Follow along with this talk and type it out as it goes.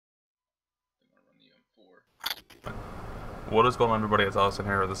What is going on, everybody? It's Austin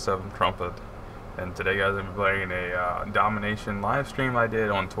here with the 7th Trumpet, and today, guys, I'm playing a domination live stream I did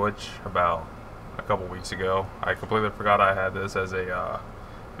on Twitch about a couple weeks ago. I completely forgot I had this as a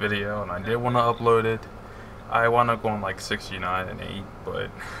video, and I did want to upload it. I wound up going like 69 and 8, but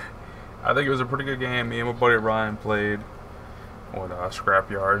I think it was a pretty good game. Me and my buddy Ryan played on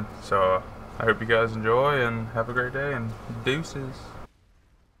Scrapyard, so I hope you guys enjoy and have a great day, and deuces.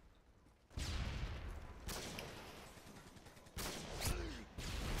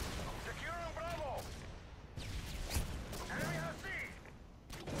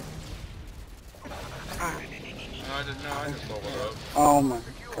 I just blew it up. Oh my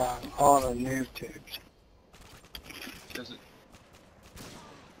god, all the noob tubes.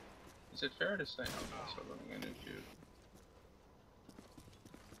 Is it fair to say I'm also running a new tube?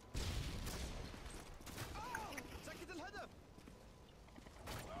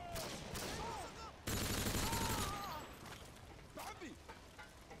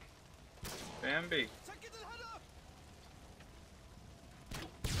 Bambi.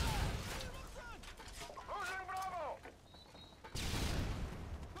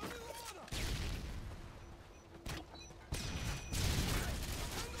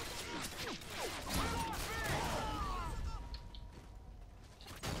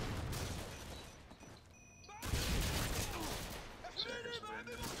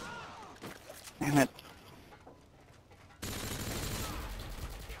 Damn it.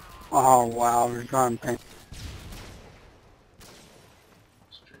 Oh wow, we're drawing paint.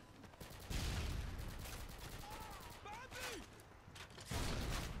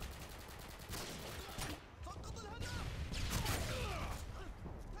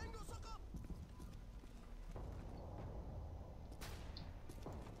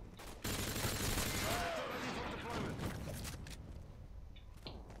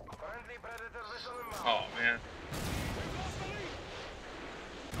 Oh man.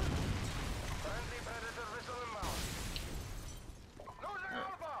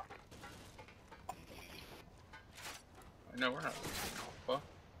 No, we're not. What?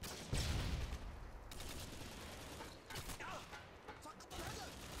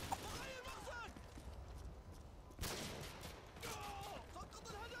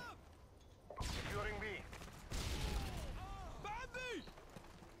 Securing B.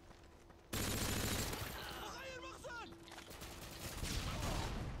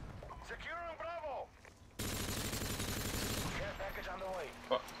 Securing Bravo. Care package on the way.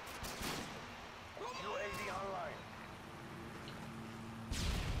 Fuck. UAV online.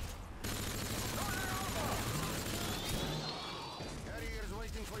 Harriers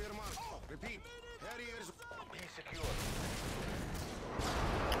waiting for your mark. Repeat. Harriers. Be secure.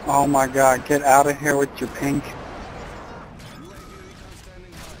 Oh my god, get out of here with your pink. UAV recon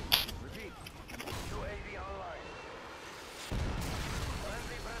standing by. Repeat. UAV online.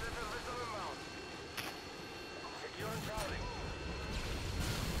 Friendly predator missile inbound. Securing Charlie.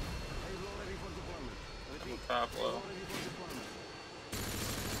 Payload ready for deployment. Repeat. Top low. Payload ready for deployment.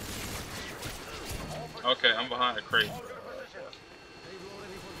 Okay, I'm behind a crate. Hold your position. Payload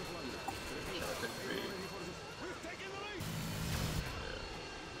ready for deployment. Repeat. I think Payload ready for deployment. We've taken the lead.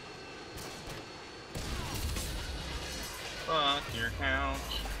 Fuck your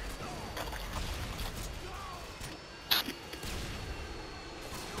couch.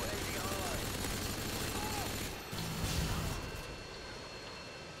 UAV online.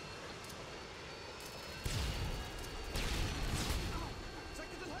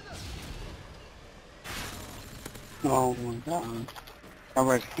 Oh my god.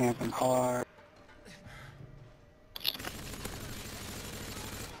 Everybody's camping hard.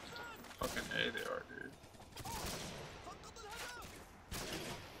 Fucking A, they are, dude.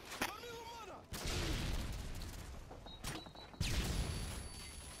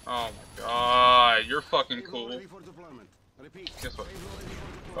 Oh my god, you're fucking Payload cool. ready for deployment. Repeat. Guess what? Payload ready for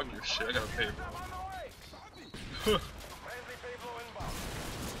Fuck deployment. your shit, I gotta pay, bro. Friendly payload inbound.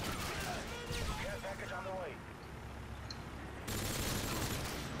 Care package on the way.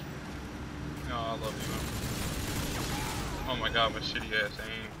 No, I love you, man. Oh my god, my shitty ass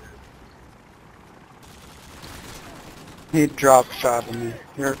aim. He drop shot at me.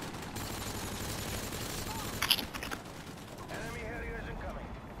 You're Enemy Harriers incoming.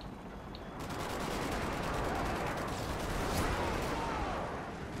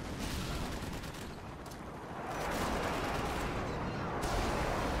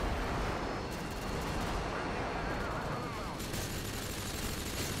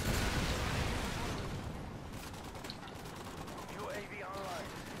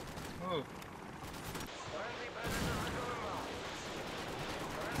 Oh. Friendly predator missile inbound.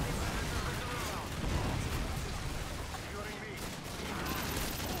 Friendly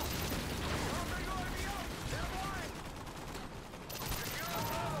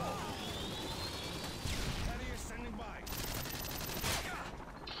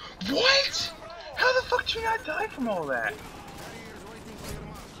What? How the fuck did you not die from all that?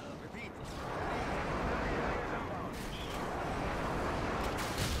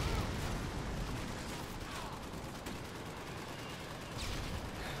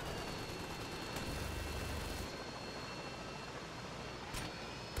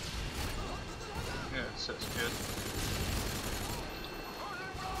 Yeah, it says good.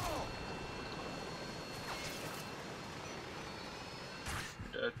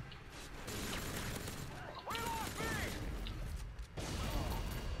 You're dead.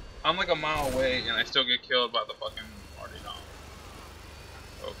 I'm like a mile away and I still get killed by the fucking Martinov.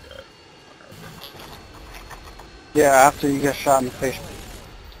 Okay. Yeah, after you get shot in the face.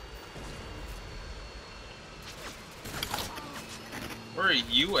 Where are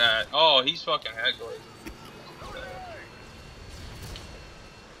you at? Oh, he's fucking heckling.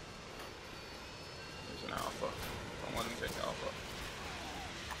 There's an alpha. Don't let him take alpha.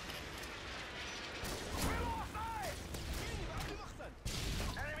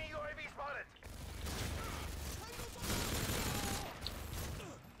 Enemy UAV spotted.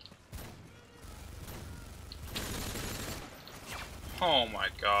 Oh my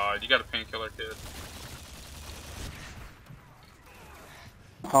god, you got a painkiller, kid.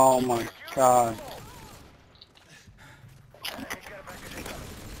 Oh my god.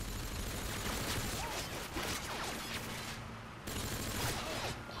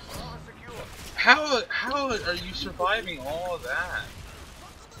 How are you surviving all of that?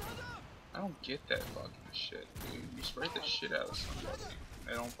 I don't get that fucking shit, dude. You spray the shit out of somebody.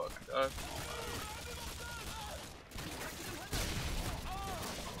 They don't fucking die.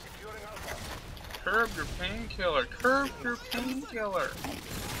 Curb your painkiller. Curb your painkiller.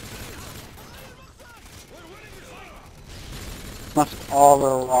 That's all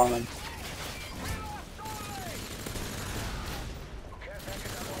they're running.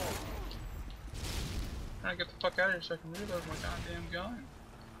 I get the fuck out of here so I can reload my goddamn gun.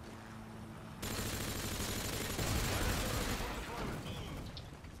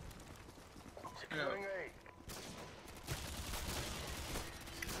 Securing A.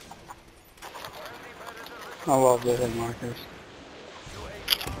 I love the hit markers.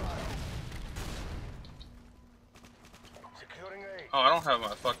 Securing A. Oh, I don't have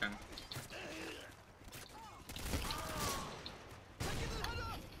my fucking...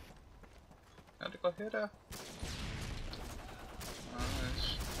 Had to go hit her.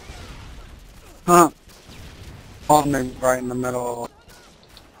 Nice. Huh. On me right in the middle.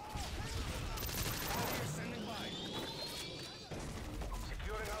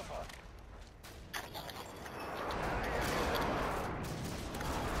 Securing Alpha.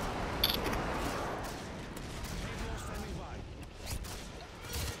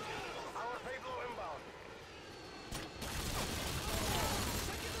 Our payload inbound.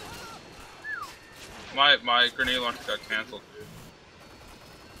 My grenade launcher got cancelled, dude.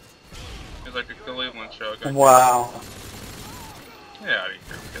 It's like a Cleveland show. Got Wow. canceled. Yeah, I didn't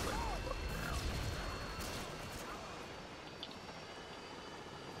care. Get like fucking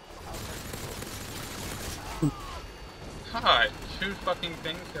around. Hi, shoot fucking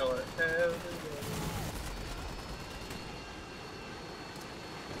painkiller. Hell yeah.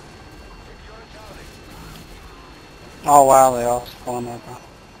 Oh wow, they all spawn up.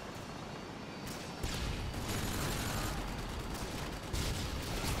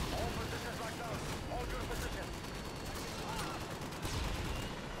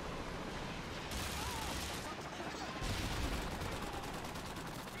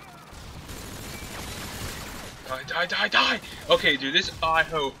 Die! Okay, dude, this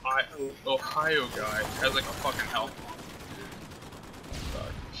Ohio guy has like a fucking health.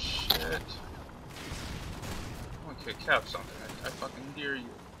 Fuck, shit. Okay, cap something. I fucking dare you.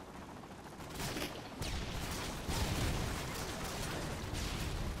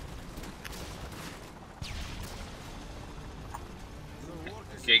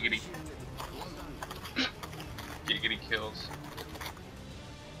 Giggity. Giggity kills.